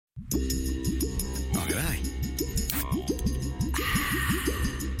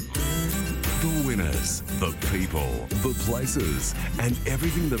news, the people, the places, and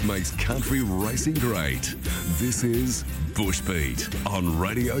everything that makes country racing great. This is Bush Beat on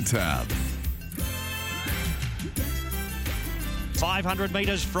Radio Tab. 500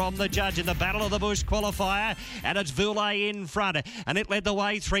 metres from the judge in the Battle of the Bush qualifier, and it's Voulay in front, and it led the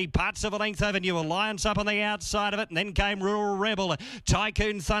way 3 parts of a length over New Alliance up on the outside of it, and then came Rural Rebel.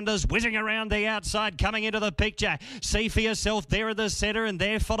 Tycoon Thunders whizzing around the outside, coming into the picture. See for yourself there in the centre, and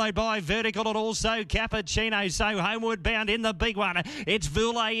there followed by Vertical and also Cappuccino. So homeward bound in the big one. It's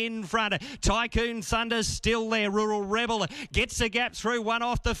Voulay in front. Tycoon Thunders still there. Rural Rebel gets a gap through, one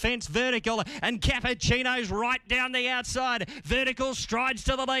off the fence. Vertical and Cappuccino's right down the outside. Vertical strides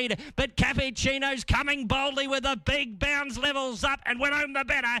to the lead, but Cappuccino's coming boldly with a big bounce, levels up and went home the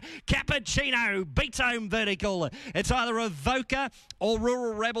better. Cappuccino beats home Vertical. It's either Evoker or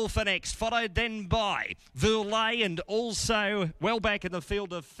Rural Rebel for next, followed then by Voulay and also well back in the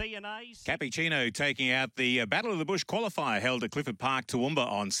field of Fianese. Cappuccino taking out the Battle of the Bush qualifier held at Clifford Park, Toowoomba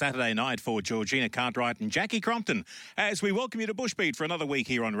on Saturday night for Georgina Cartwright and Jackie Crompton. As we welcome you to Bush Beat for another week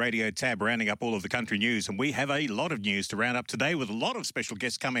here on Radio Tab, rounding up all of the country news. And we have a lot of news to round up today with a lot of special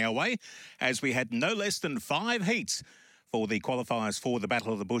guests coming our way, as we had no less than 5 heats for the qualifiers for the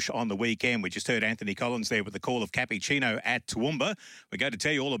Battle of the Bush on the weekend. We just heard Anthony Collins there with the call of Cappuccino at Toowoomba. We're going to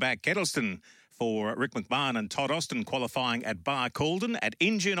tell you all about Kettleston for Rick McMahon and Todd Austin qualifying at Barcaldine. At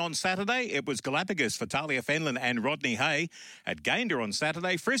Injune on Saturday, it was Galapagos for Talia Fenlon and Rodney Hay. At Gayndah on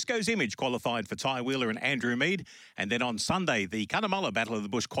Saturday, Frisco's Image qualified for Ty Wheeler and Andrew Mead. And then on Sunday, the Cunnamulla Battle of the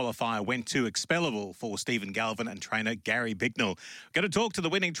Bush qualifier went to Expellable for Stephen Galvin and trainer Gary Bicknell. Going to talk to the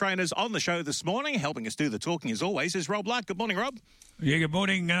winning trainers on the show this morning. Helping us do the talking as always is Rob Luck. Good morning, Rob. Yeah, good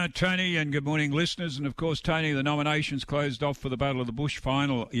morning, Tony, and good morning, listeners. And, of course, Tony, the nominations closed off for the Battle of the Bush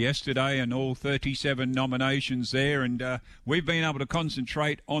final yesterday, and all 37 nominations there. And we've been able to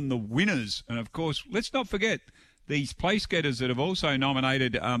concentrate on the winners. And, of course, let's not forget, these place getters that have also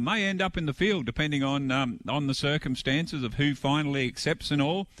nominated may end up in the field, depending on the circumstances of who finally accepts and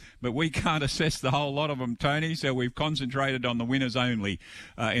all. But we can't assess the whole lot of them, Tony, so we've concentrated on the winners only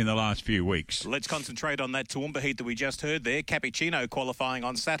in the last few weeks. Let's concentrate on that Toowoomba heat that we just heard there. Cappuccino qualifying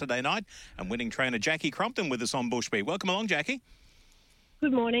on Saturday night, and winning trainer Jackie Crompton with us on Bush Beat. Welcome along, Jackie.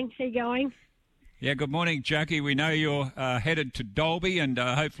 Good morning. How you going? Yeah, good morning, Jackie. We know you're headed to Dalby, and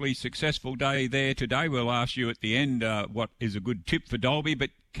hopefully successful day there today. We'll ask you at the end what is a good tip for Dalby.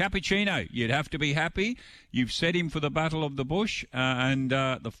 But Cappuccino, you'd have to be happy. You've set him for the Battle of the Bush, and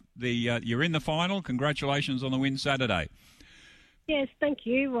you're in the final. Congratulations on the win Saturday. Yes, thank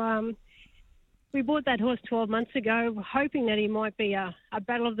you. We bought that horse 12 months ago, hoping that he might be a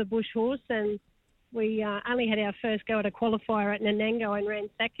Battle of the Bush horse, and we only had our first go at a qualifier at Nanango and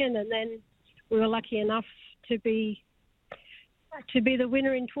ran second, and then we were lucky enough to be the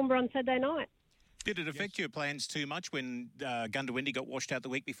winner in Toowoomba on Saturday night. Did it affect your plans too much when Gundawindi got washed out the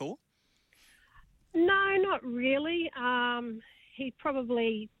week before? No, not really. He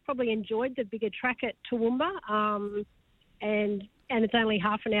probably enjoyed the bigger track at Toowoomba, and it's only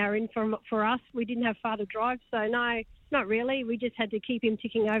half an hour in for us. We didn't have far to drive, so no, not really. We just had to keep him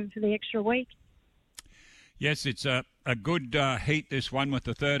ticking over for the extra week. Yes, it's a good heat, this one, with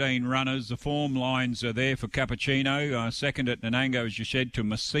the 13 runners. The form lines are there for Cappuccino. Second at Nanango, as you said, to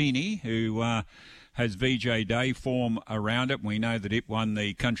Massini, who has VJ Day form around it. We know that it won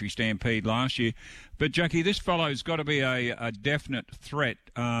the Country Stampede last year. But, Jackie, this fellow's got to be a definite threat.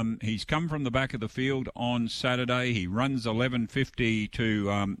 He's come from the back of the field on Saturday. He runs 11.50 to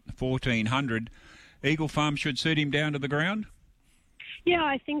 1,400. Eagle Farm should suit him down to the ground? Yeah,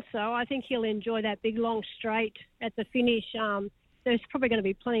 I think so. I think he'll enjoy that big long straight at the finish. There's probably going to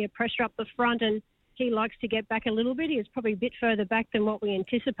be plenty of pressure up the front, and he likes to get back a little bit. He was probably a bit further back than what we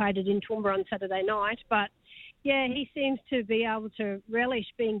anticipated in Toowoomba on Saturday night. But, yeah, he seems to be able to relish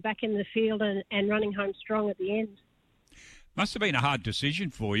being back in the field and running home strong at the end. Must have been a hard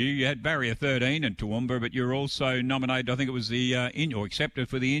decision for you. You had barrier 13 in Toowoomba, but you're also nominated, I think it was or accepted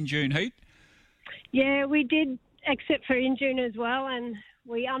for the in-June heat? Yeah, we did, except for in June as well, and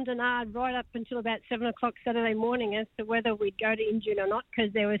we ummed and ahed right up until about 7 o'clock Saturday morning as to whether we'd go to in June or not,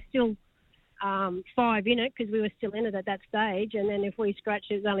 because there were still 5 in it, because we were still in it at that stage, and then if we scratched,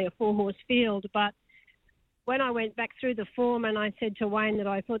 it was only a 4-horse field. But when I went back through the form and I said to Wayne that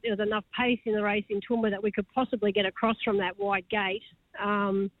I thought there was enough pace in the race in Toowoomba that we could possibly get across from that wide gate,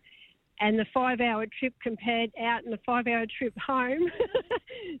 and the 5-hour trip compared out and the 5-hour trip home,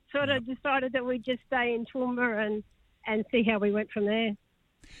 sort of decided that we'd just stay in Toowoomba and see how we went from there.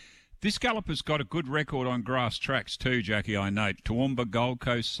 This galloper's got a good record on grass tracks too, Jackie, I note. Toowoomba, Gold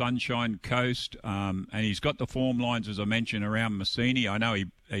Coast, Sunshine Coast, and he's got the form lines, as I mentioned, around Massini. I know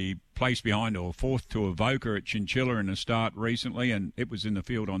he placed behind or fourth to Evoker at Chinchilla in a start recently, and it was in the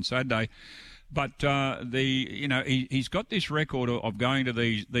field on Saturday. But he's got this record of going to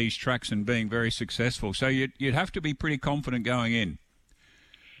these tracks and being very successful. So you'd have to be pretty confident going in.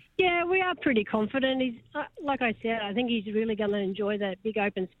 Yeah, we are pretty confident. He's like I said, I think he's really going to enjoy the big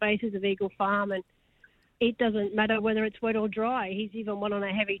open spaces of Eagle Farm, and it doesn't matter whether it's wet or dry. He's even won on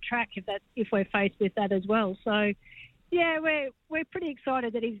a heavy track if we're faced with that as well. So, yeah, we're pretty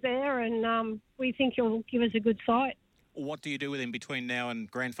excited that he's there, and we think he'll give us a good sight. What do you do with him between now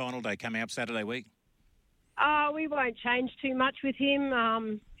and Grand Final Day coming up Saturday week? We won't change too much with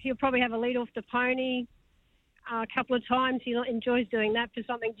him. He'll probably have a lead off the pony a couple of times. He enjoys doing that for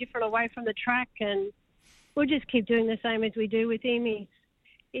something different away from the track, and we'll just keep doing the same as we do with him.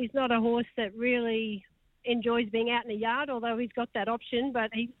 He's not a horse that really enjoys being out in the yard, although he's got that option,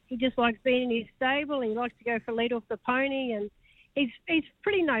 but he just likes being in his stable. He likes to go for lead off the pony, and he's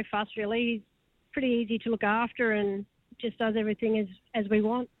pretty no fuss, really. He's pretty easy to look after and just does everything as we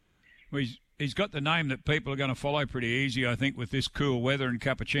want. Well, he's got the name that people are going to follow pretty easy, I think, with this cool weather and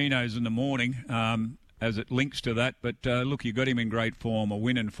cappuccinos in the morning, as it links to that. But look, you got him in great form, a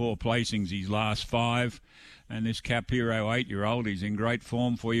win and 4 placings his last 5. And this Cap Hero 8-year-old, he's in great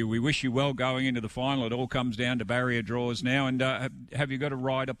form for you. We wish you well going into the final. It all comes down to barrier draws now. And have you got a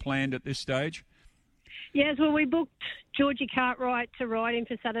rider planned at this stage? Yes, well, we booked Georgie Cartwright to ride him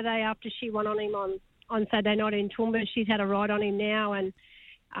for Saturday after she won on him on Saturday night in Toowoomba. She's had a ride on him now, and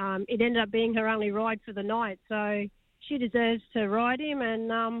it ended up being her only ride for the night. So she deserves to ride him,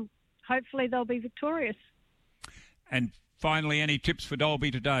 and hopefully they'll be victorious. And finally, any tips for Dalby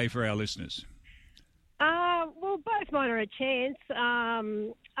today for our listeners? Well, both mine are a chance.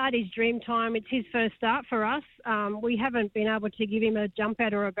 Artie's Dreamtime, it's his first start for us. We haven't been able to give him a jump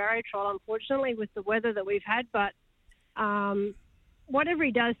out or a barrier trial, unfortunately, with the weather that we've had. But whatever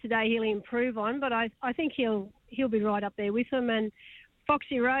he does today, he'll improve on. But I think he'll be right up there with him. And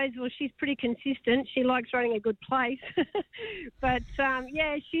Foxy Rose, well, she's pretty consistent. She likes running a good place. But,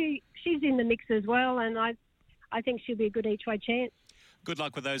 she's in the mix as well, and I think she'll be a good each-way chance. Good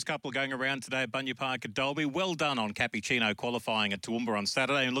luck with those couple going around today at Bunya Park at Dalby. Well done on Cappuccino qualifying at Toowoomba on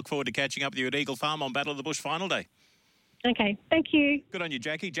Saturday, and look forward to catching up with you at Eagle Farm on Battle of the Bush final day. Okay, thank you. Good on you,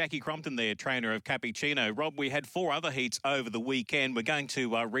 Jackie. Jackie Crompton there, trainer of Cappuccino. Rob, we had 4 other heats over the weekend. We're going to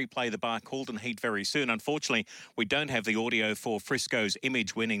replay the Bar Calton heat very soon. Unfortunately, we don't have the audio for Frisco's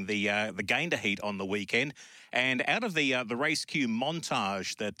Image winning the Gander heat on the weekend. And out of the race queue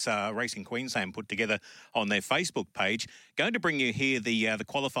montage that Racing Queensland put together on their Facebook page, going to bring you here the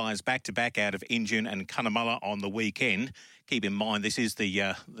qualifiers back-to-back out of Injune and Cunnamulla on the weekend. Keep in mind, this is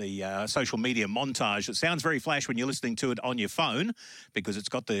the social media montage. It sounds very flash when you're listening to it on your phone because it's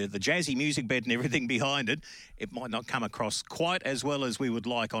got the jazzy music bed and everything behind it. It might not come across quite as well as we would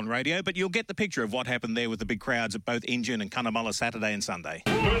like on radio, but you'll get the picture of what happened there with the big crowds at both Injune and Cunnamulla Saturday and Sunday.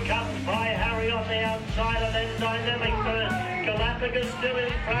 Here comes By Harry on the outside and then Dynamic first. Galapagos still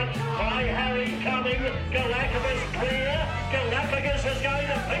in front. By Harry coming. Galapagos clear. Galapagos is going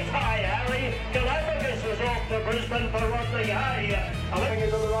to beat By Harry. Galapagos is off to Brisbane for Rodney Hay. Coming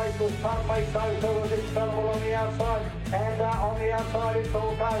into the race was Pumpface so was Expendable on the outside, and on the outside it's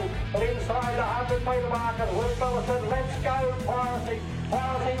all go. But inside the 100-metre mark, as Wilbella said, let's go, Piracy.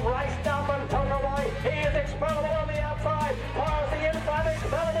 Piracy raced up and took away. He is Expendable on the outside. Piracy inside,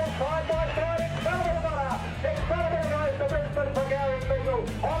 Expendable side by side. Expendable got out. Expendable goes to Brisbane for Gary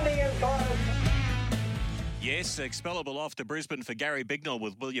Bignell on the inside. Yes, Expellable off to Brisbane for Gary Bignell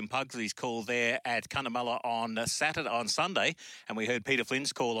with William Pugsley's call there at Cunnamulla on Sunday, and we heard Peter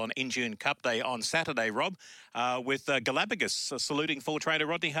Flynn's call on Injune Cup Day on Saturday, Rob, with Galapagos saluting for trainer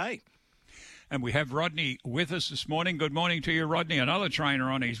Rodney Hay. And we have Rodney with us this morning. Good morning to you, Rodney. Another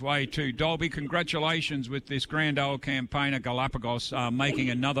trainer on his way to Dalby. Congratulations with this grand old campaign at Galapagos, making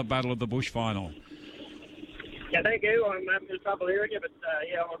another Battle of the Bush final. Yeah, thank you. I'm having trouble hearing you, but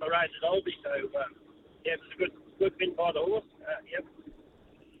I'm on the road to Dalby, so... it was a good win by the horse. Yep.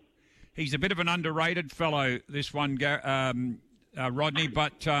 He's a bit of an underrated fellow, this one, Rodney,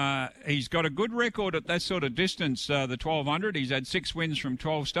 but he's got a good record at that sort of distance, the 1200. He's had 6 wins from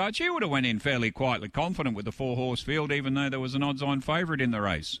 12 starts. You would have went in fairly quietly confident with the 4-horse field, even though there was an odds-on favourite in the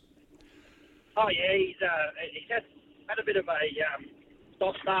race. Oh, yeah, he's had a bit of a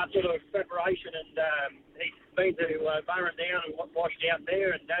stop-start sort of preparation, and he's been to Burren Down and washed out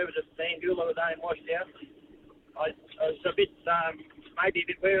there, and over to Sandula today and washed out. I was a bit, maybe a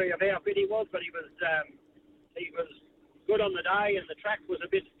bit wary of how fit he was, but he was good on the day, and the track was a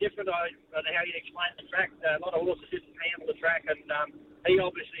bit different. I don't know how you'd explain the track. A lot of horses didn't handle the track, and he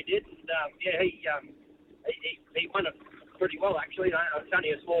obviously did. And he won it pretty well, actually. It's only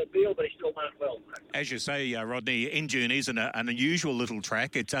a small field, but he still won it well. As you say, Rodney, Injune is an unusual little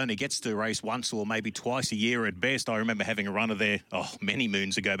track. It only gets to race once or maybe twice a year at best. I remember having a runner there, many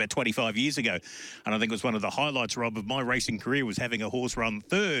moons ago, about 25 years ago. And I think it was one of the highlights, Rob, of my racing career was having a horse run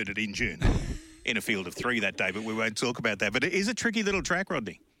third at Injune in a field of 3 that day, but we won't talk about that. But it is a tricky little track,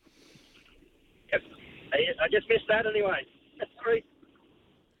 Rodney. Yep. I just missed that anyway. Sorry.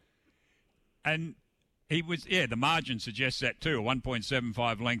 And he was, the margin suggests that too, a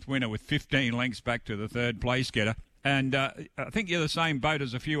 1.75 length winner with 15 lengths back to the third place getter. And I think you're the same boat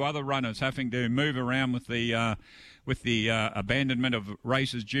as a few other runners having to move around with the abandonment of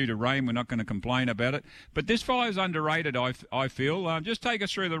races due to rain. We're not going to complain about it. But this fellow's underrated, I feel. Just take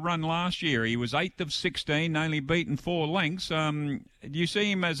us through the run last year. He was 8th of 16, only beaten 4 lengths. Do you see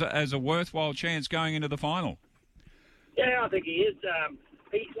him as a worthwhile chance going into the final? Yeah, I think he is.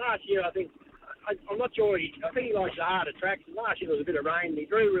 Last year, I'm not sure. I think he likes the harder tracks. Last year there was a bit of rain. He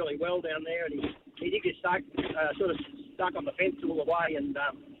drew really well down there, and he did get stuck on the fence all the way, and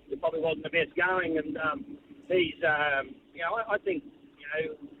it probably wasn't the best going. And he's, I think,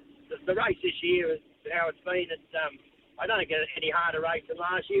 the race this year, how it's been, I don't think it's any harder race than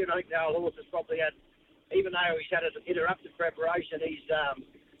last year. And I think the old horse has probably had, even though he's had an interrupted preparation, he's had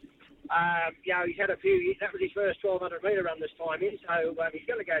a few. That was his first 1,200 metre run this time in, so he's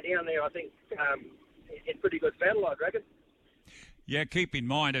going to go down there, I think, in pretty good battle, I reckon. Yeah, keep in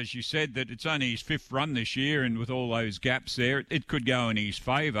mind, as you said, that it's only his 5th run this year, and with all those gaps there, it could go in his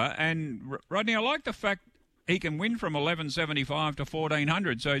favour. And, Rodney, I like the fact he can win from 11.75 to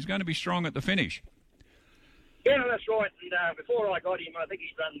 1,400, so he's going to be strong at the finish. Yeah, that's right. And before I got him, I think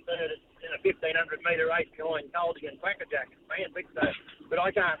he's run third in a 1,500 metre race behind Goldie and Quackerjack. But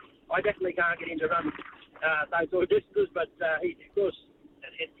I definitely can't get him to run those sort of distances. But of course,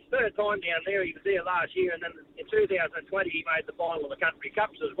 it's his third time down there. He was there last year, and then in 2020 he made the final of the Country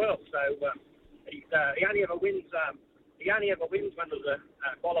Cups as well. So he only ever wins. He only ever wins when there's a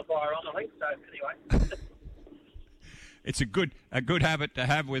qualifier on, I think. So anyway. It's a good habit to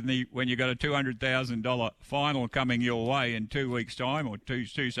have when you got a $200,000 final coming your way in 2 weeks' time or two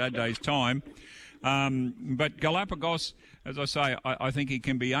Saturdays' time. But Galapagos, as I say, I think he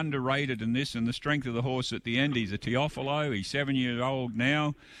can be underrated in this, and the strength of the horse at the end. He's a Teofilo. He's 7 years old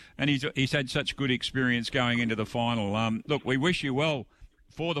now, and he's had such good experience going into the final. Look, we wish you well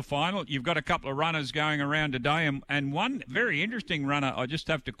for the final. You've got a couple of runners going around today, and one very interesting runner I just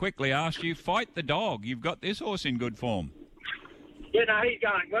have to quickly ask you, Fight the Dog. You've got this horse in good form. Yeah, no, he's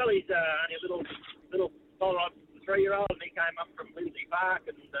going well. He's only a little 3-year-old, and he came up from Lindsay Park,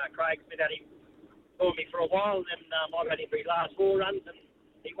 and Craig's been at him for me for a while, and then I've had him for his last 4 runs, and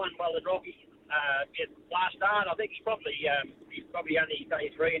he won well at Rocky last start. I think he's probably only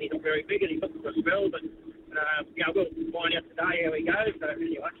 33, and he's not very big, and he's looking for a spell, but we'll find out today how he goes. So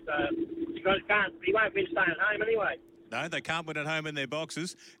anyway, he won't win staying at home anyway. No, they can't win at home in their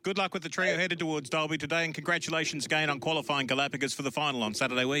boxes. Good luck with the trio headed towards Dalby today, and congratulations again on qualifying Galapagos for the final on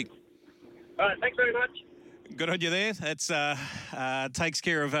Saturday week. All right, thanks very much. Good on you there. That's takes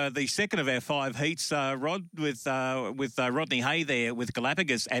care of the second of our 5 heats, Rod, with Rodney Hay there with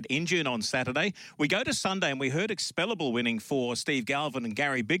Galapagos at Injune on Saturday. We go to Sunday, and we heard Expellable winning for Steve Galvin and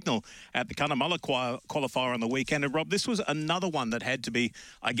Gary Bignell at the Cunnamulla qualifier on the weekend. And, Rob, this was another one that had to be,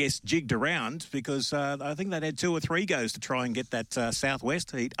 I guess, jigged around because I think they had 2 or 3 goes to try and get that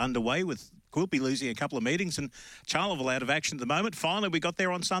Southwest heat underway with Quilpie losing a couple of meetings and Charleville out of action at the moment. Finally, we got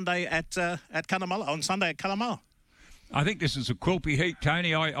there on Sunday at Cunnamulla. On Sunday at Cunnamulla. I think this is a Quilpie heat,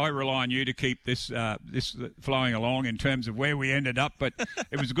 Tony. I rely on you to keep this flowing along in terms of where we ended up. But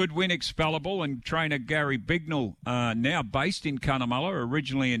it was a good win, Expellable, and trainer Gary Bignell, now based in Cunnamulla,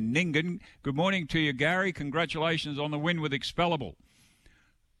 originally in Nyngan. Good morning to you, Gary. Congratulations on the win with Expellable.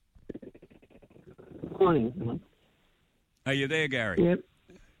 Morning. Are you there, Gary? Yep.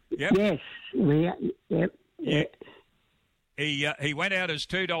 Yes. Yep. He went out as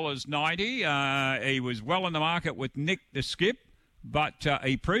 $2.90. He was well in the market with Nick the Skip, but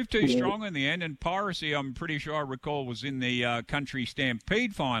he proved too strong in the end. And Piracy, I'm pretty sure I recall, was in the Country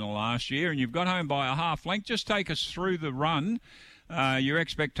Stampede final last year, and you've got home by a half length. Just take us through the run, your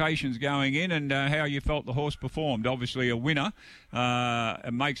expectations going in, and how you felt the horse performed. Obviously a winner.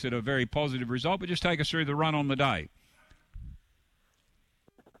 It makes it a very positive result, but just take us through the run on the day.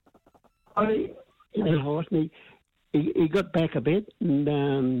 He got back a bit,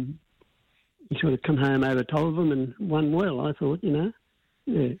 and he sort of come home over top of him and won well, I thought, Yeah.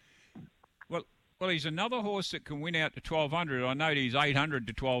 Well, Well, he's another horse that can win out to 1,200. I know he's 800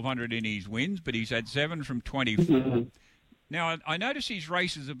 to 1,200 in his wins, but he's had 7 from 24. Mm-hmm. Now, I notice his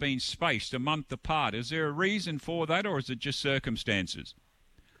races have been spaced a month apart. Is there a reason for that, or is it just circumstances?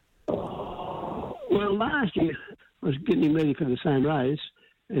 Well, last year I was getting him ready for the same race,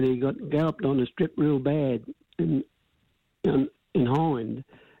 and he got galloped on the strip real bad in Hind.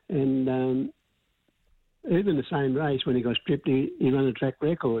 And even the same race, when he got stripped, he ran a track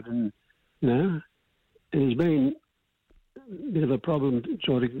record. And, and he's been a bit of a problem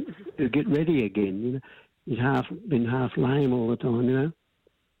to get ready again. He's been half lame all the time,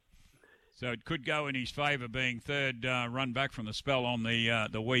 So it could go in his favour being third run back from the spell on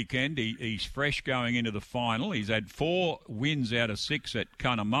the weekend. He's fresh going into the final. He's had 4 wins out of 6 at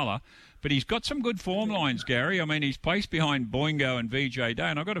Cunnamulla. But he's got some good form lines, Gary. I mean, he's placed behind Boingo and VJ Day,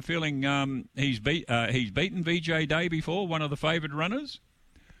 and I've got a feeling he's beaten VJ Day before, one of the favoured runners.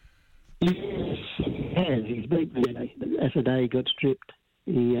 Yes, he has. He's beat VJ Day. As the day got stripped,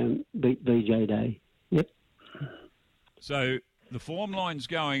 he beat VJ Day. Yep. So the form line's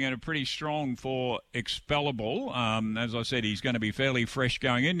going and are pretty strong for Expellable. As I said, he's going to be fairly fresh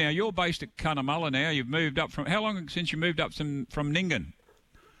going in. Now, you're based at Cunnamulla now. You've moved up from... How long since you moved up from Nyngan?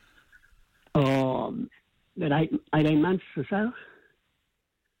 About 18 months or so.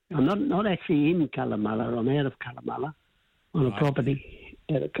 I'm not actually in Cunnamulla. I'm out of Cunnamulla on a property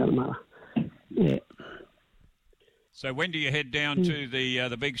out of Cunnamulla. Yeah. So when do you head down to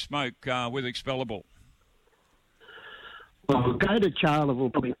the Big Smoke with Expellable? Well, I'll go to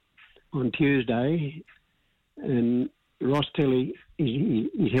Charleville probably on Tuesday, and Ross Tilley,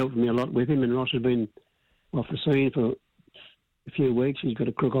 he's helped me a lot with him, and Ross has been off the scene for a few weeks. He's got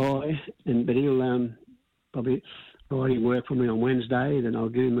a crook eye, but he'll probably Friday work for me on Wednesday. Then I'll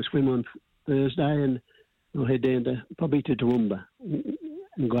give him a swim on Thursday, and I'll head down to Toowoomba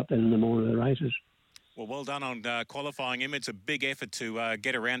and go up there in the morning of the races. Well done on qualifying him. It's a big effort to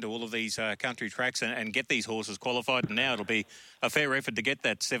get around to all of these country tracks and get these horses qualified. And now it'll be a fair effort to get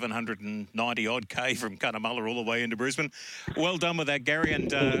that 790-odd K from Cunnamulla all the way into Brisbane. Well done with that, Gary,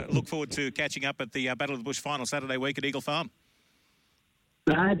 and look forward to catching up at the Battle of the Bush final Saturday week at Eagle Farm.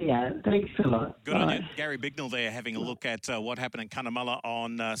 Right, yeah. Thanks a lot. Good on you. Gary Bignell there having a look at what happened in Cunnamulla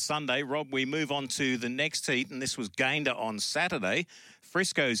on Sunday. Rob, we move on to the next heat, and this was Gayndah on Saturday.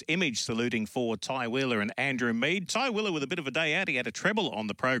 Frisco's Image saluting for Ty Wheeler and Andrew Mead. Ty Wheeler with a bit of a day out. He had a treble on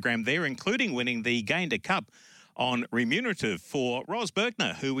the program there, including winning the Gayndah Cup on remunerative for Ros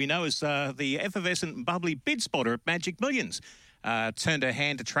Berkner, who we know is the effervescent and bubbly bid spotter at Magic Millions. Turned her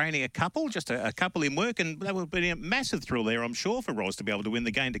hand to training a couple in work, and that would be a massive thrill there, I'm sure, for Ros to be able to win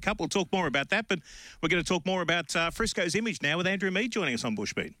the Gayndah Cup. We'll talk more about that, but we're going to talk more about Frisco's Image now with Andrew Mead joining us on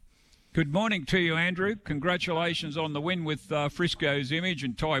Bushbeat. Good morning to you, Andrew. Congratulations on the win with Frisco's Image,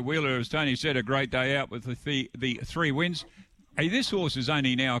 and Ty Wheeler, as Tony said, a great day out with the 3 wins. Hey, this horse is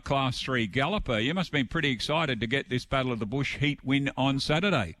only now a Class 3 galloper. You must have been pretty excited to get this Battle of the Bush heat win on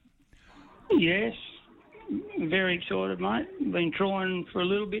Saturday. Yes, very excited, mate. Been trying for a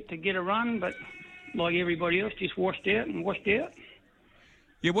little bit to get a run, but like everybody else, just washed out.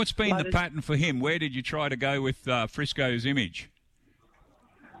 Yeah, what's been the pattern for him? Where did you try to go with Frisco's Image?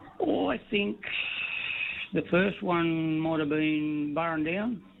 Oh, I think the first one might have been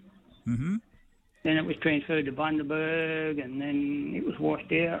Burrendown. Mm-hmm. Then it was transferred to Bundaberg, and then it was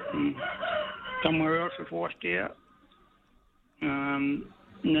washed out, and somewhere else was washed out. And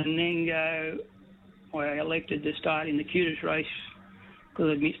then I elected to start in the cutest race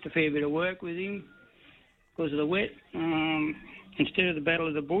because I'd missed a fair bit of work with him because of the wet. Instead of the Battle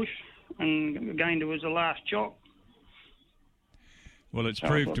of the Bush, and Gayndah was the last chop. Well, it's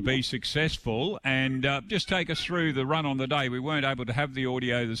proved to be successful. And just take us through the run on the day. We weren't able to have the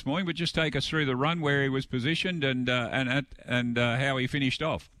audio this morning, but just take us through the run, where he was positioned and how he finished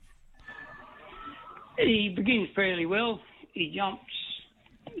off. He begins fairly well. He jumps,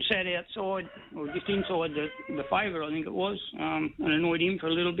 sat outside, or just inside the favourite, I think it was, and annoyed him for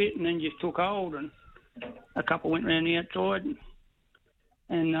a little bit, and then just took hold, and a couple went round the outside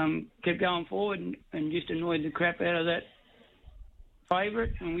and kept going forward and just annoyed the crap out of that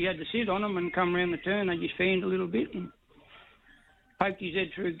favourite, and we had to sit on him and come round the turn. They just fanned a little bit and poked his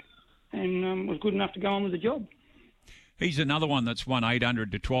head through and was good enough to go on with the job. He's another one that's won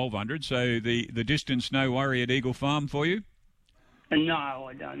 800 to 1200, so the distance no worry at Eagle Farm for you? No,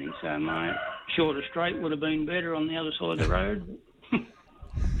 I don't think so, mate. Shorter straight would have been better on the other side of the road.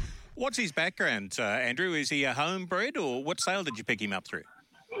 What's his background, Andrew? Is he a homebred, or what sale did you pick him up through?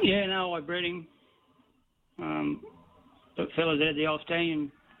 Yeah, no, I bred him. But fellas out the old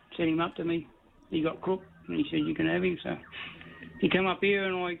stallion set him up to me. He got crook, and he said, you can have him. So he came up here,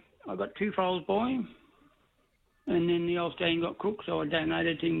 and I got 2 foals by him. And then the old stallion got cooked, so I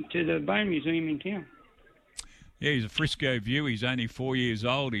donated him to the Bone Museum in town. Yeah, he's a Frisco View. He's only 4 years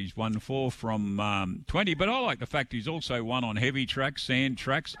old. He's won 4 from 20. But I like the fact he's also won on heavy tracks, sand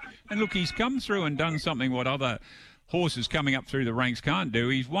tracks. And look, he's come through and done something what other horses coming up through the ranks can't do.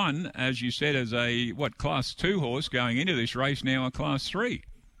 He's won, as you said, as a, Class 2 horse going into this race now, a Class 3.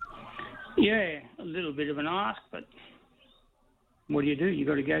 Yeah, a little bit of an ask, but what do? You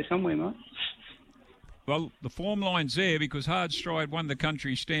got to go somewhere, mate. Well, the form line's there because Hard Stride won the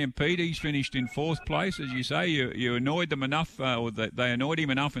Country Stampede. He's finished in 4th place, as you say. You annoyed them enough, or they annoyed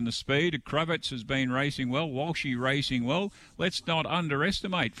him enough in the speed. Kravitz has been racing well. Walshy racing well. Let's not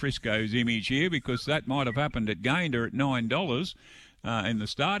underestimate Frisco's Image here because that might have happened at Gayndah at $9 in the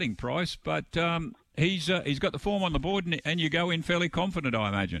starting price. But he's got the form on the board, and you go in fairly confident, I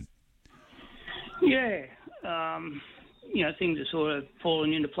imagine. Yeah. Things are sort of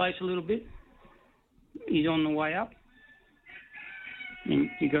falling into place a little bit. He's on the way up. And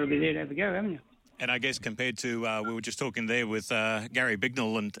you've got to be there to have a go, haven't you? And I guess compared to, we were just talking there with Gary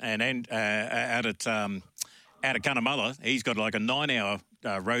Bignell and out at Cunnamulla, he's got like a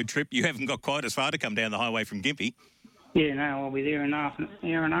 9-hour road trip. You haven't got quite as far to come down the highway from Gympie. Yeah, no, I'll be there in an hour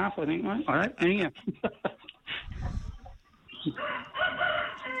and a half, I think, mate. All right, anyhow.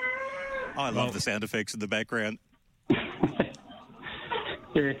 I love the sound effects in the background.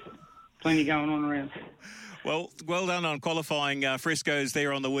 Yeah, plenty going on around. Well done on qualifying Frisco's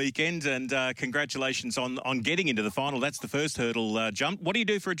there on the weekend, and congratulations on getting into the final. That's the first hurdle jump. What do you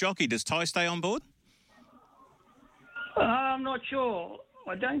do for a jockey? Does Ty stay on board? I'm not sure.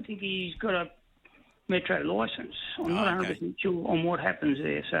 I don't think he's got a Metro licence. I'm not 100% sure on what happens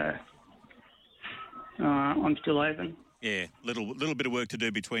there, so I'm still open. Yeah, little bit of work to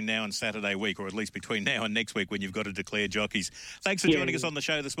do between now and Saturday week, or at least between now and next week when you've got to declare jockeys. Thanks for joining us on the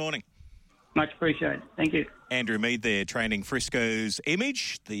show this morning. Much appreciated. Thank you. Andrew Mead there, training Frisco's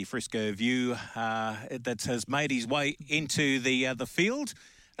Image, the Frisco View that has made his way into the field.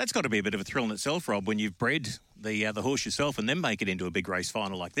 That's got to be a bit of a thrill in itself, Rob, when you've bred the horse yourself and then make it into a big race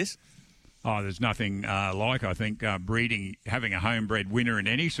final like this. Oh, there's nothing like, I think, breeding, having a homebred winner in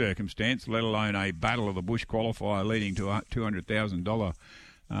any circumstance, let alone a Battle of the Bush qualifier leading to a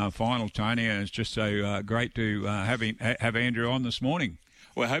 $200,000 final, Tony. And it's just so great to have Andrew on this morning.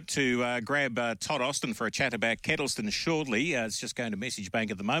 We hope to grab Todd Austin for a chat about Kettleston shortly. It's just going to message bank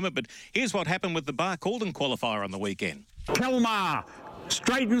at the moment. But here's what happened with the Barcaldine qualifier on the weekend. Kelmar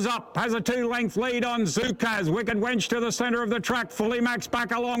straightens up, has a 2-length lead on Zukaz. Wicked Wench to the centre of the track. Fully Max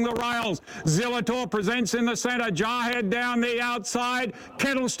back along the rails. Zillator presents in the centre. Jarhead down the outside.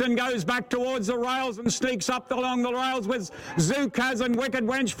 Kettleston goes back towards the rails and sneaks up along the rails with Zukaz and Wicked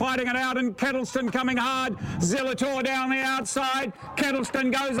Wench fighting it out, and Kettleston coming hard. Zillator down the outside.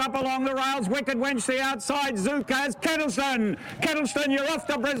 Kettleston goes up along the rails. Wicked Wench the outside. Zukaz. Kettleston, you're off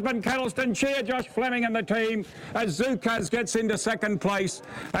to Brisbane. Kettleston, cheer Josh Fleming and the team as Zukaz gets into second place.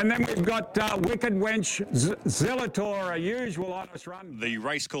 And then we've got Wicked Wench, Zillator, a usual honest run. The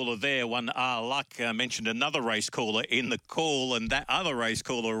race caller there, one Luck, mentioned another race caller in the call, and that other race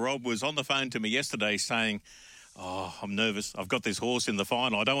caller, Rob, was on the phone to me yesterday saying, "Oh, I'm nervous. I've got this horse in the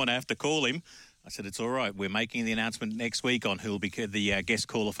final. I don't want to have to call him." I said, "It's all right. We're making the announcement next week on who'll be the guest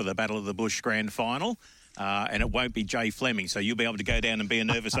caller for the Battle of the Bush Grand Final, and it won't be Jay Fleming, so you'll be able to go down and be a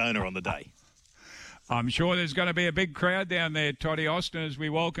nervous owner on the day." I'm sure there's going to be a big crowd down there, Toddy Austin, as we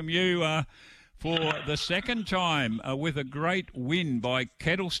welcome you for the second time with a great win by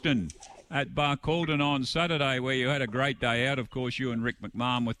Kettleston at Barcaldine on Saturday, where you had a great day out. Of course, you and Rick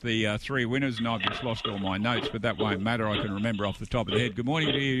McMahon with the 3 winners, and I've just lost all my notes, but that won't matter. I can remember off the top of the head. Good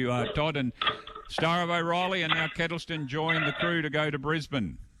morning to you, Todd, and Star of O'Reilly, and now Kettleston joined the crew to go to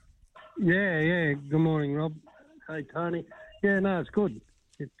Brisbane. Yeah. Good morning, Rob. Hey, Tony. Yeah, no, it's good.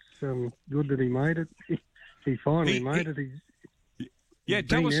 It's good that he made it. He finally made it. Yeah,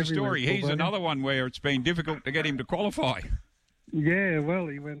 tell us the story. He's another one where it's been difficult to get him to qualify. Yeah, well,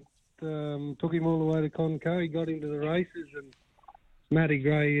 he went, took him all the way to Conco. He got into the races, and Matty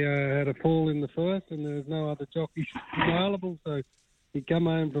Gray had a fall in the first, and there was no other jockeys available, so he come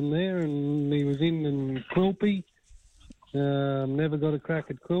home from there, and he was in Quilpie. Never got a crack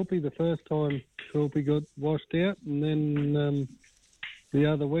at Quilpie. The first time Quilpie got washed out, and then the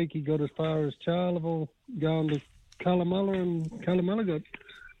other week he got as far as Charleville, going to Cunnamulla, and Cunnamulla got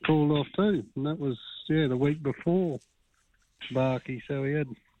pulled off too. And that was, the week before Barkey. So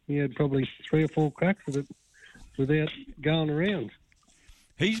he had probably 3 or 4 cracks at it without going around.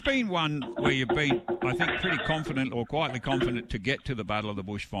 He's been one where you've been, I think, pretty confident or quietly confident to get to the Battle of the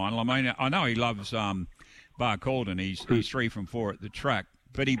Bush final. I mean, I know he loves Barcaldine. He's 3 from 4 at the track.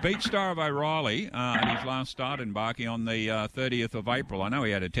 But he beat Star of O'Reilly at his last start in Barkey on the 30th of April. I know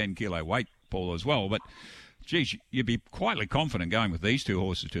he had a 10-kilo weight, Paul, as well, but, geez, you'd be quietly confident going with these two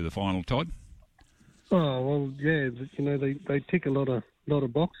horses to the final, Todd. Oh, well, yeah, you know, they tick a lot of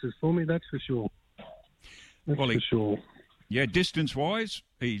boxes for me, that's for sure. That's for sure. Yeah, distance-wise,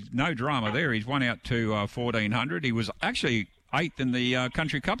 he's no drama there. He's won out to 1,400. He was actually 8th in the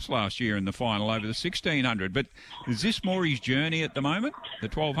Country Cups last year in the final over the 1,600. But is this more his journey at the moment, the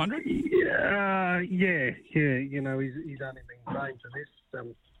 1,200? Yeah. You know, he's only been trained for this,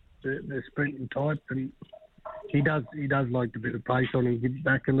 the sprinting type, and he does like a bit of pace on him, get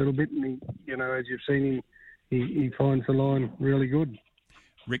back a little bit, and he, you know, as you've seen him, he finds the line really good.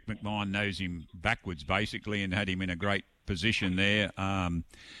 Rick McMahon knows him backwards, basically, and had him in a great position there.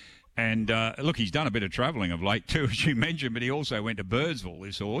 Look, he's done a bit of travelling of late too, as you mentioned, but he also went to Birdsville,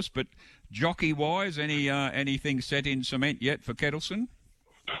 this horse. But jockey-wise, anything set in cement yet for Kettleson?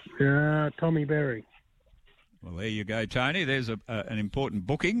 Tommy Berry. Well, there you go, Tony. There's an important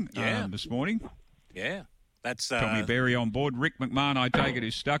booking this morning. Yeah. That's Tommy Berry on board. Rick McMahon, I take it,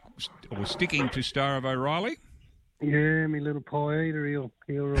 is sticking to Star of O'Reilly. Yeah, me little pie eater, he'll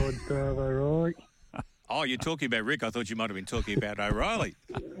ride Star of O'Reilly. Oh, you're talking about Rick. I thought you might have been talking about O'Reilly.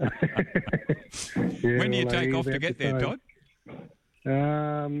 When do you take off to get there, Todd?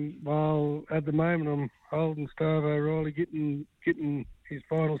 Well, at the moment I'm holding Star of O'Reilly, getting his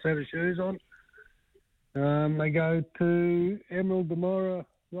final set of shoes on. They go to Emerald tomorrow,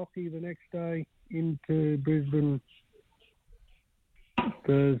 Rocky the next day, into Brisbane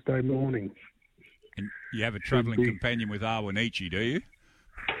Thursday morning. And you have a travelling companion with Arwanichi, do you?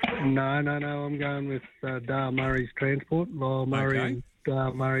 No. I'm going with Dale Murray's transport. Lyle Murray and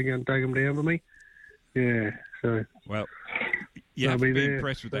Dale Murray going to take them down for me. Yeah, so... Well, you have to be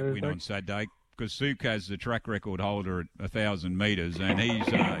impressed with that win on Saturday, because Sukaz, the track record holder at 1,000 metres, and he's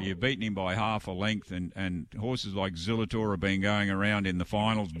you've beaten him by half a length, and horses like Zillator have been going around in the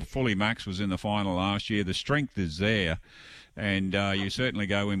finals. Fully Max was in the final last year. The strength is there, and you certainly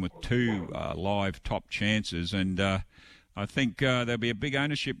go in with two live top chances, and I think there'll be a big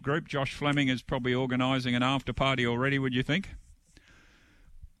ownership group. Josh Fleming is probably organising an after party already, would you think?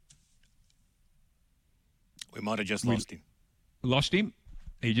 We might have just lost him. Lost him?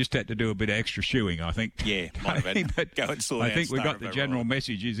 He just had to do a bit of extra shoeing, I think. Yeah, might have had. But go and sort I out think we Star got the of general O'Reilly.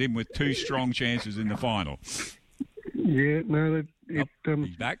 message. He's in with two strong chances in the final. Yeah, no,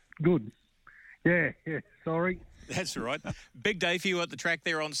 he's back. Good. Yeah, sorry. That's all right. Big day for you at the track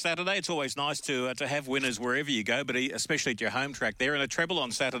there on Saturday. It's always nice to have winners wherever you go, but especially at your home track there. And a treble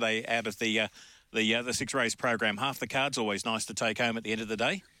on Saturday out of the six race program. Half the card's always nice to take home at the end of the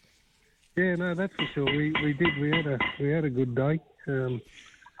day. Yeah, no, that's for sure. We did. We had a good day.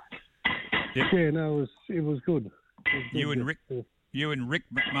 Yeah, no, it was good. You and Rick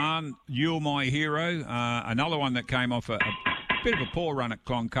McMahon, you're my hero. Another one that came off a bit of a poor run at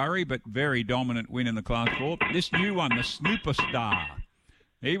Cloncurry, but very dominant win in the Class 4. This new one, the Snooper Star.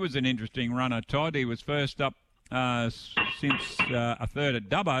 He was an interesting runner, Todd. He was first up since a third at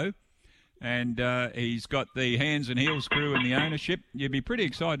Dubbo, and he's got the hands and heels crew and the ownership. You'd be pretty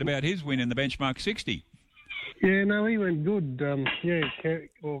excited about his win in the Benchmark 60. Yeah, no, he went good. Carriage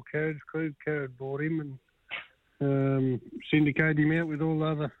Crew, Carrot bought him and syndicated him out with all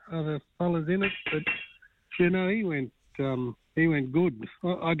the other fellas in it. But, you know, he went good.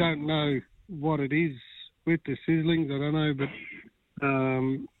 I don't know what it is with the sizzlings. I don't know, but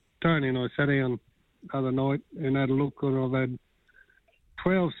Tony and I sat down the other night and had a look, and I've had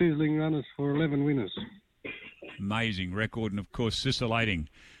 12 sizzling runners for 11 winners. Amazing record, and of course, scintillating.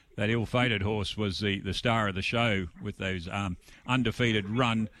 That ill-fated horse was the star of the show with those undefeated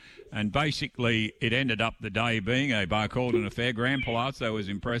run. And basically, it ended up the day being a Barcaldine affair. Graham Palazzo was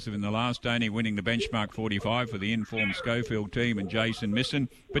impressive in the last, only winning the Benchmark 45 for the informed Schofield team and Jason Misson.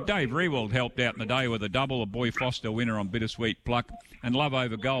 But Dave Rewald helped out in the day with a double, a Boy Foster winner on Bittersweet Pluck, and Love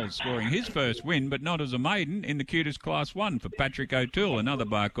Over Gold scoring his first win, but not as a maiden, in the cutest Class 1 for Patrick O'Toole, another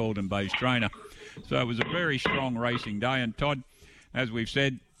Barcaldine-based trainer. So it was a very strong racing day. And Todd, as we've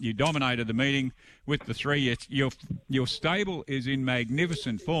said, you dominated the meeting with the three. Your stable is in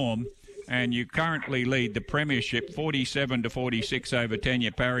magnificent form, and you currently lead the premiership 47-46 over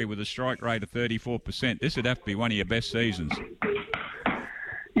Tanya Parry with a strike rate of 34%. This would have to be one of your best seasons.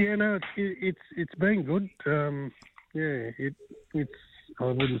 Yeah, no, it's been good. It's I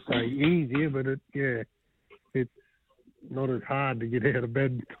wouldn't say easier, but it's not as hard to get out of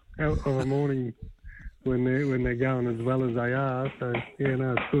bed of a morning when they're going as well as they are. So, yeah,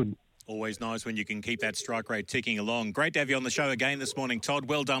 no, it's good. Always nice when you can keep that strike rate ticking along. Great to have you on the show again this morning, Todd.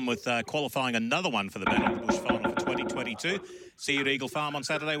 Well done with qualifying another one for the Battle of the Bush final for 2020. 22. See you at Eagle Farm on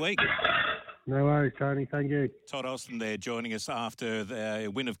Saturday week. No worries, Tony. Thank you. Todd Austin there joining us after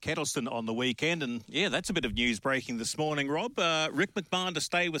the win of Kettleston on the weekend. And, yeah, that's a bit of news breaking this morning, Rob. Rick McMahon to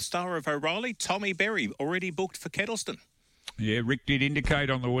stay with Star of O'Reilly. Tommy Berry already booked for Kettleston. Yeah, Rick did indicate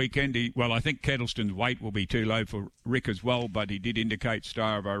on the weekend, I think Kettleston's weight will be too low for Rick as well, but he did indicate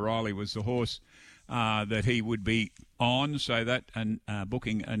Star of O'Reilly was the horse that he would be on, so that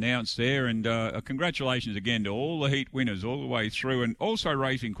booking announced there. And congratulations again to all the heat winners all the way through, and also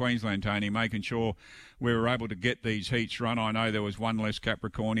Racing Queensland, Tony, making sure we were able to get these heats run. I know there was one less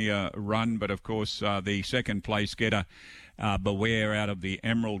Capricornia run, but of course the second place getter, Beware, out of the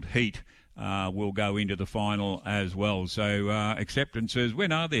Emerald Heat, will go into the final as well. So acceptances,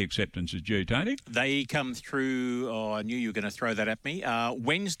 when are the acceptances due, Tony? They come through, I knew you were going to throw that at me,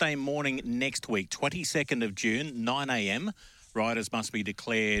 Wednesday morning next week, 22nd of June, 9 a.m. Riders must be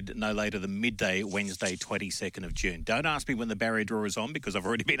declared no later than midday, Wednesday, 22nd of June. Don't ask me when the barrier draw is on, because I've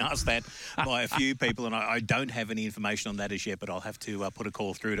already been asked that by a few people, and I don't have any information on that as yet, but I'll have to put a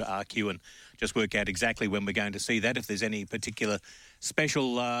call through to RQ and just work out exactly when we're going to see that, if there's any particular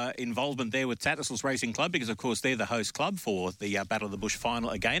special involvement there with Tattersalls Racing Club, because, of course, they're the host club for the Battle of the Bush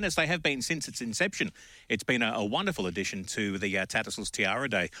final again, as they have been since its inception. It's been a wonderful addition to the Tattersalls Tiara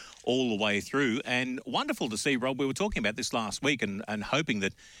Day all the way through, and wonderful to see, Rob. We were talking about this last week and hoping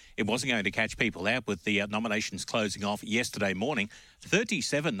that it wasn't going to catch people out with the nominations closing off yesterday morning.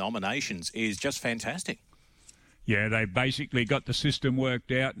 37 nominations is just fantastic. Yeah, they've basically got the system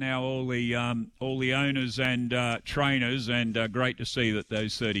worked out now, all the owners and trainers, and great to see that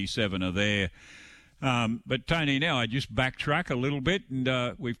those 37 are there. But, Tony, now I just backtrack a little bit,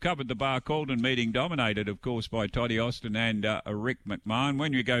 and we've covered the Barcaldine meeting, dominated, of course, by Toddy Austin and Rick McMahon.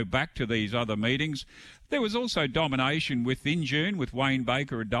 When you go back to these other meetings, there was also domination within June with Wayne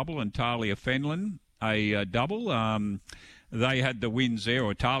Baker, a double, and Talia Fenlon, a double. They had the wins there,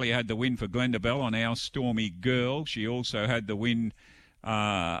 or Talia had the win for Glenda Bell on Our Stormy Girl. She also had the win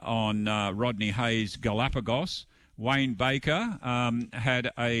on Rodney Hayes' Galapagos. Wayne Baker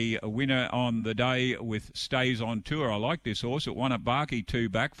had a winner on the day with Stays on Tour. I like this horse. It won at Barkey 2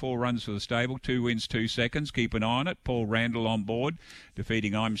 back, 4 runs for the stable, 2 wins, 2 seconds. Keep an eye on it. Paul Randall on board,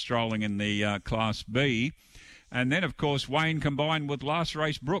 defeating I'm Strolling in the Class B. And then, of course, Wayne combined with Last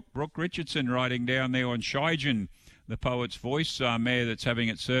Race Brooke Richardson riding down there on Shijan, the Poet's Voice mare that's having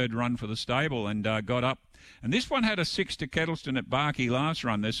its third run for the stable, and got up. And this one had a 6 to Kettleston at Barkey last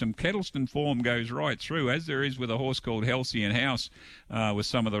run. There's some Kettleston form goes right through, as there is with a horse called Halcyon House, with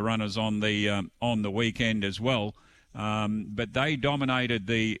some of the runners on the weekend as well. But they dominated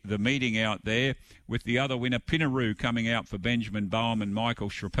the meeting out there, with the other winner, Pinaroo, coming out for Benjamin Boehm and Michael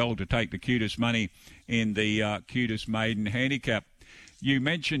Schrappel to take the cutest money in the cutest maiden handicap. You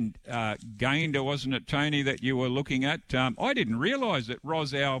mentioned Gander, wasn't it, Tony, that you were looking at? I didn't realise that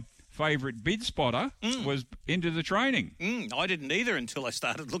Roz, our favourite bid spotter, was into the training. I didn't either until I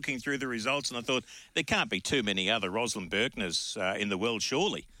started looking through the results, and I thought there can't be too many other Rosalind Berkners in the world,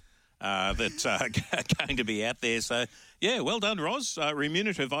 surely, that are going to be out there. So, yeah, well done, Ros.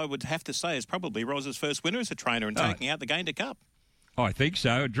 Remunerative, I would have to say, is probably Roz's first winner as a trainer and taking out the Gander Cup. I think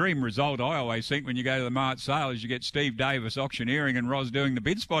so. A dream result, I always think, when you go to the Mart sale, is you get Steve Davis auctioneering and Ros doing the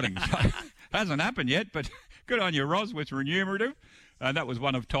bid spotting. So, hasn't happened yet, but good on you, Ros, with remunerative. And that was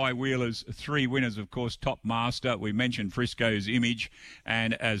one of Ty Wheeler's 3 winners, of course, Top Master. We mentioned Frisco's Image,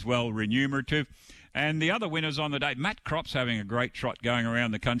 and as well remunerative. And the other winners on the day, Matt Cropp's having a great trot going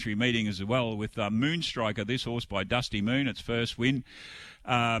around the country meeting as well, with Moonstriker, this horse by Dusty Moon, its first win.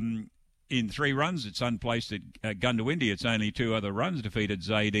 In 3 runs, it's unplaced at Gundawindi. It's only 2 other runs, defeated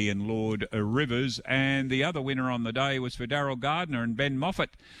Zadie and Lord Rivers. And the other winner on the day was for Darryl Gardner and Ben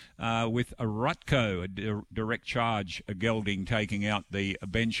Moffat with a Rutko, a direct charge, a gelding, taking out the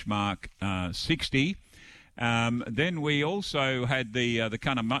benchmark 60. Then we also had the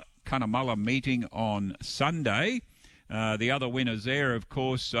Cunnamulla meeting on Sunday. The other winners there, of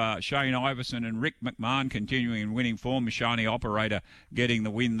course, Shane Iverson and Rick McMahon continuing in winning form. Mashani Operator getting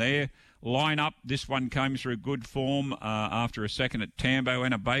the win there. Line-up, this one came through good form after a second at Tambo.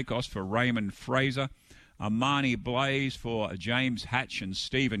 Anna Bakos for Raymond Fraser. Armani Blaze for James Hatch and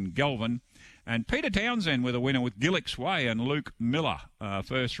Stephen Galvin. And Peter Townsend with a winner with Gillick's Way and Luke Miller.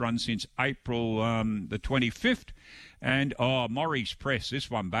 First run since April the 25th. And Maurice Press,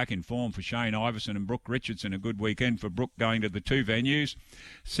 this one back in form for Shane Iverson and Brooke Richardson. A good weekend for Brooke, going to the 2 venues.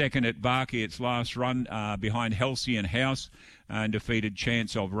 Second at Barkey, its last run behind Halcyon House, and defeated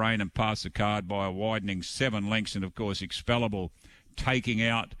Chance of Rain and passed the card by a widening 7 lengths. And, of course, Expellable taking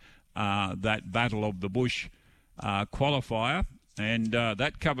out that Battle of the Bush qualifier. And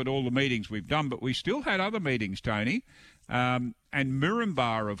that covered all the meetings we've done, but we still had other meetings, Tony. And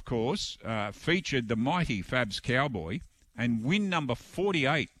Moranbah, of course, featured the mighty Fabs Cowboy, and win number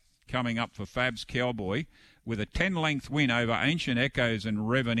 48 coming up for Fabs Cowboy with a 10-length win over Ancient Echoes and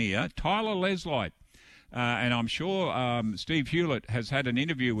Reveneer, Tyler Leslite. And I'm sure Steve Hewlett has had an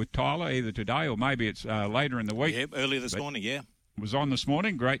interview with Tyler either today or maybe it's later in the week. Yeah, earlier this morning, yeah. Was on this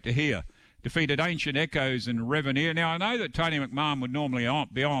morning. Great to hear. Defeated Ancient Echoes and Reveneer. Now, I know that Tony McMahon would normally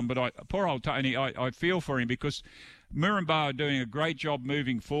be on, but poor old Tony, I feel for him because Moranbah are doing a great job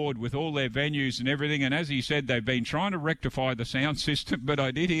moving forward with all their venues and everything. And as he said, they've been trying to rectify the sound system. But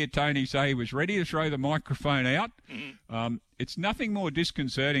I did hear Tony say he was ready to throw the microphone out. Mm-hmm. It's nothing more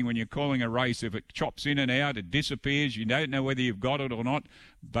disconcerting when you're calling a race. If it chops in and out, it disappears. You don't know whether you've got it or not.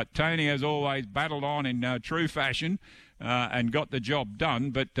 But Tony has always battled on in true fashion and got the job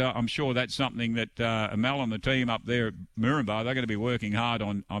done. But I'm sure that's something that Mel and the team up there at Moranbah, they're going to be working hard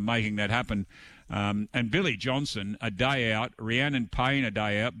on making that happen. And Billy Johnson, a day out. Rhiannon Payne, a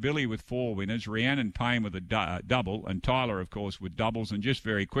day out. Billy with 4 winners. Rhiannon Payne with a double. And Tyler, of course, with doubles. And just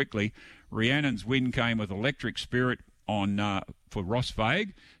very quickly, Rhiannon's win came with Electric Spirit for Ross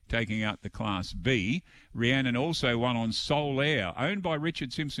Vague, taking out the Class B. Rhiannon also won on Soul Air, owned by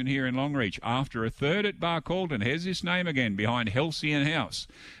Richard Simpson here in Longreach, after a third at Barcaldine. Here's his name again, behind Halcyon House.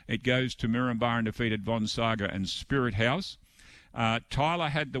 It goes to Moranbah and defeated Von Saga and Spirit House. Tyler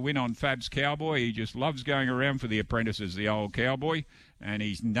had the win on Fabs Cowboy. He just loves going around for the apprentices, the old cowboy, and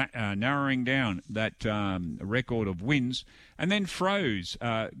he's narrowing down that record of wins. And then Froze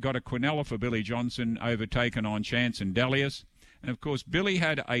got a quinella for Billy Johnson, overtaken on Chance and Dalius. And, of course, Billy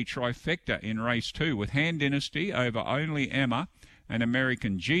had a trifecta in race 2 with Hand Dynasty over Only Emma and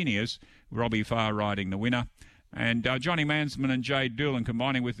American Genius, Robbie Farr riding the winner. And Johnny Mansman and Jade Doolan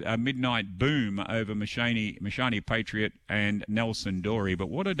combining with Midnight Boom over Mashani Patriot and Nelson Dory. But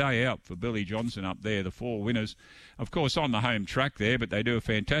what a day out for Billy Johnson up there, the 4 winners. Of course, on the home track there, but they do a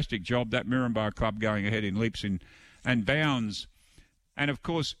fantastic job. That Moranbah club going ahead in leaps and bounds. And, of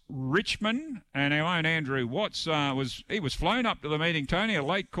course, Richmond and our own Andrew Watts, was flown up to the meeting, Tony, a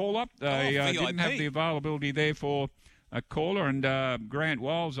late call-up. They didn't have the availability there for a caller, and Grant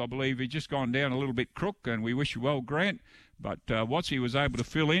Wiles, I believe, he'd just gone down a little bit crook, and we wish you well, Grant. But Watsy was able to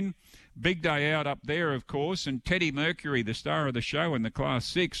fill in. Big day out up there, of course, and Teddy Mercury, the star of the show in the Class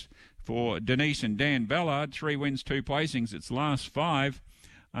 6 for Denise and Dan Ballard. 3 wins, 2 placings, its last 5.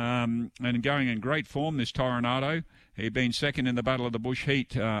 And going in great form, this Toronado. He'd been second in the Battle of the Bush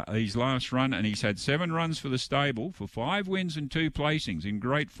Heat his last run, and he's had 7 runs for the stable for 5 wins and 2 placings, in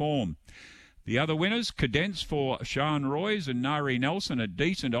great form. The other winners, Cadence for Sean Roys and Nari Nelson at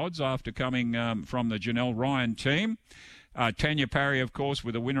decent odds after coming from the Janelle Ryan team. Tanya Parry, of course,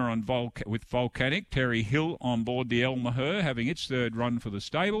 with a winner on with Volcanic. Terry Hill on board the El Maher, having its 3rd run for the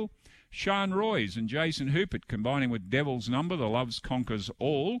stable. Sean Roys and Jason Hoopert combining with Devil's Number, the Loves Conquers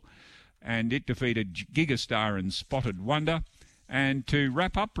All. And it defeated Gigastar and Spotted Wonder. And to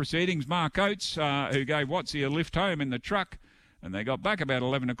wrap up proceedings, Mark Oates, who gave Watsy a lift home in the truck. And they got back about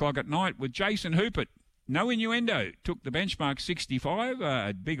 11 o'clock at night with Jason Hoopert. No innuendo. Took the benchmark 65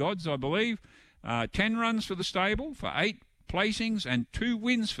 at big odds, I believe. 10 runs for the stable for 8 placings and 2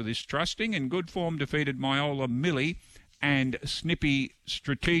 wins for this trusting. In good form, defeated Myola Millie and Snippy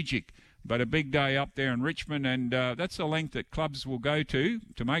Strategic. But a big day up there in Richmond, and that's the length that clubs will go to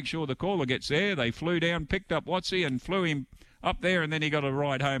make sure the caller gets there. They flew down, picked up Watsy and flew him up there, and then he got a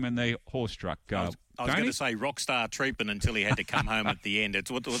ride home in the horse truck. I was going to say rock star treatment until he had to come home at the end. It's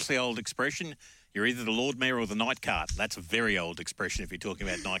what's the old expression? You're either the Lord Mayor or the night cart. That's a very old expression if you're talking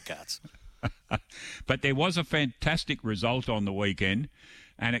about night carts. But there was a fantastic result on the weekend,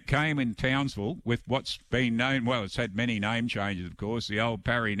 and it came in Townsville with what's been known, well, it's had many name changes, of course, the old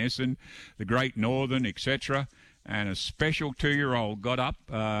Parry Nissen, the Great Northern, etc., and a special 2-year-old got up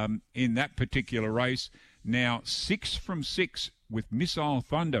in that particular race. Now 6 from 6 with Missile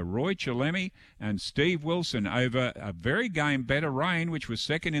Thunder, Roy Chalemi and Steve Wilson over a very game better Rain, which was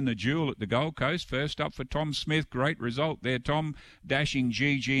second in the duel at the Gold Coast. First up for Tom Smith. Great result there, Tom. Dashing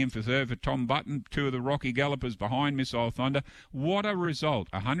GG in for third for Tom Button. 2 of the Rocky Gallopers behind Missile Thunder. What a result.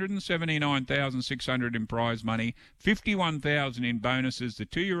 179,600 in prize money, 51,000 in bonuses. The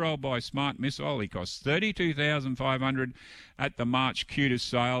 2-year-old by Smart Missile, he costs 32,500 at the March Cutest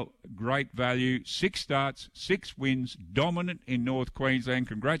sale. Great value. 6 starts, 6 wins, dominant in North Queensland.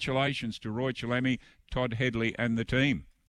 Congratulations to Roy Chalemi, Todd Headley and the team.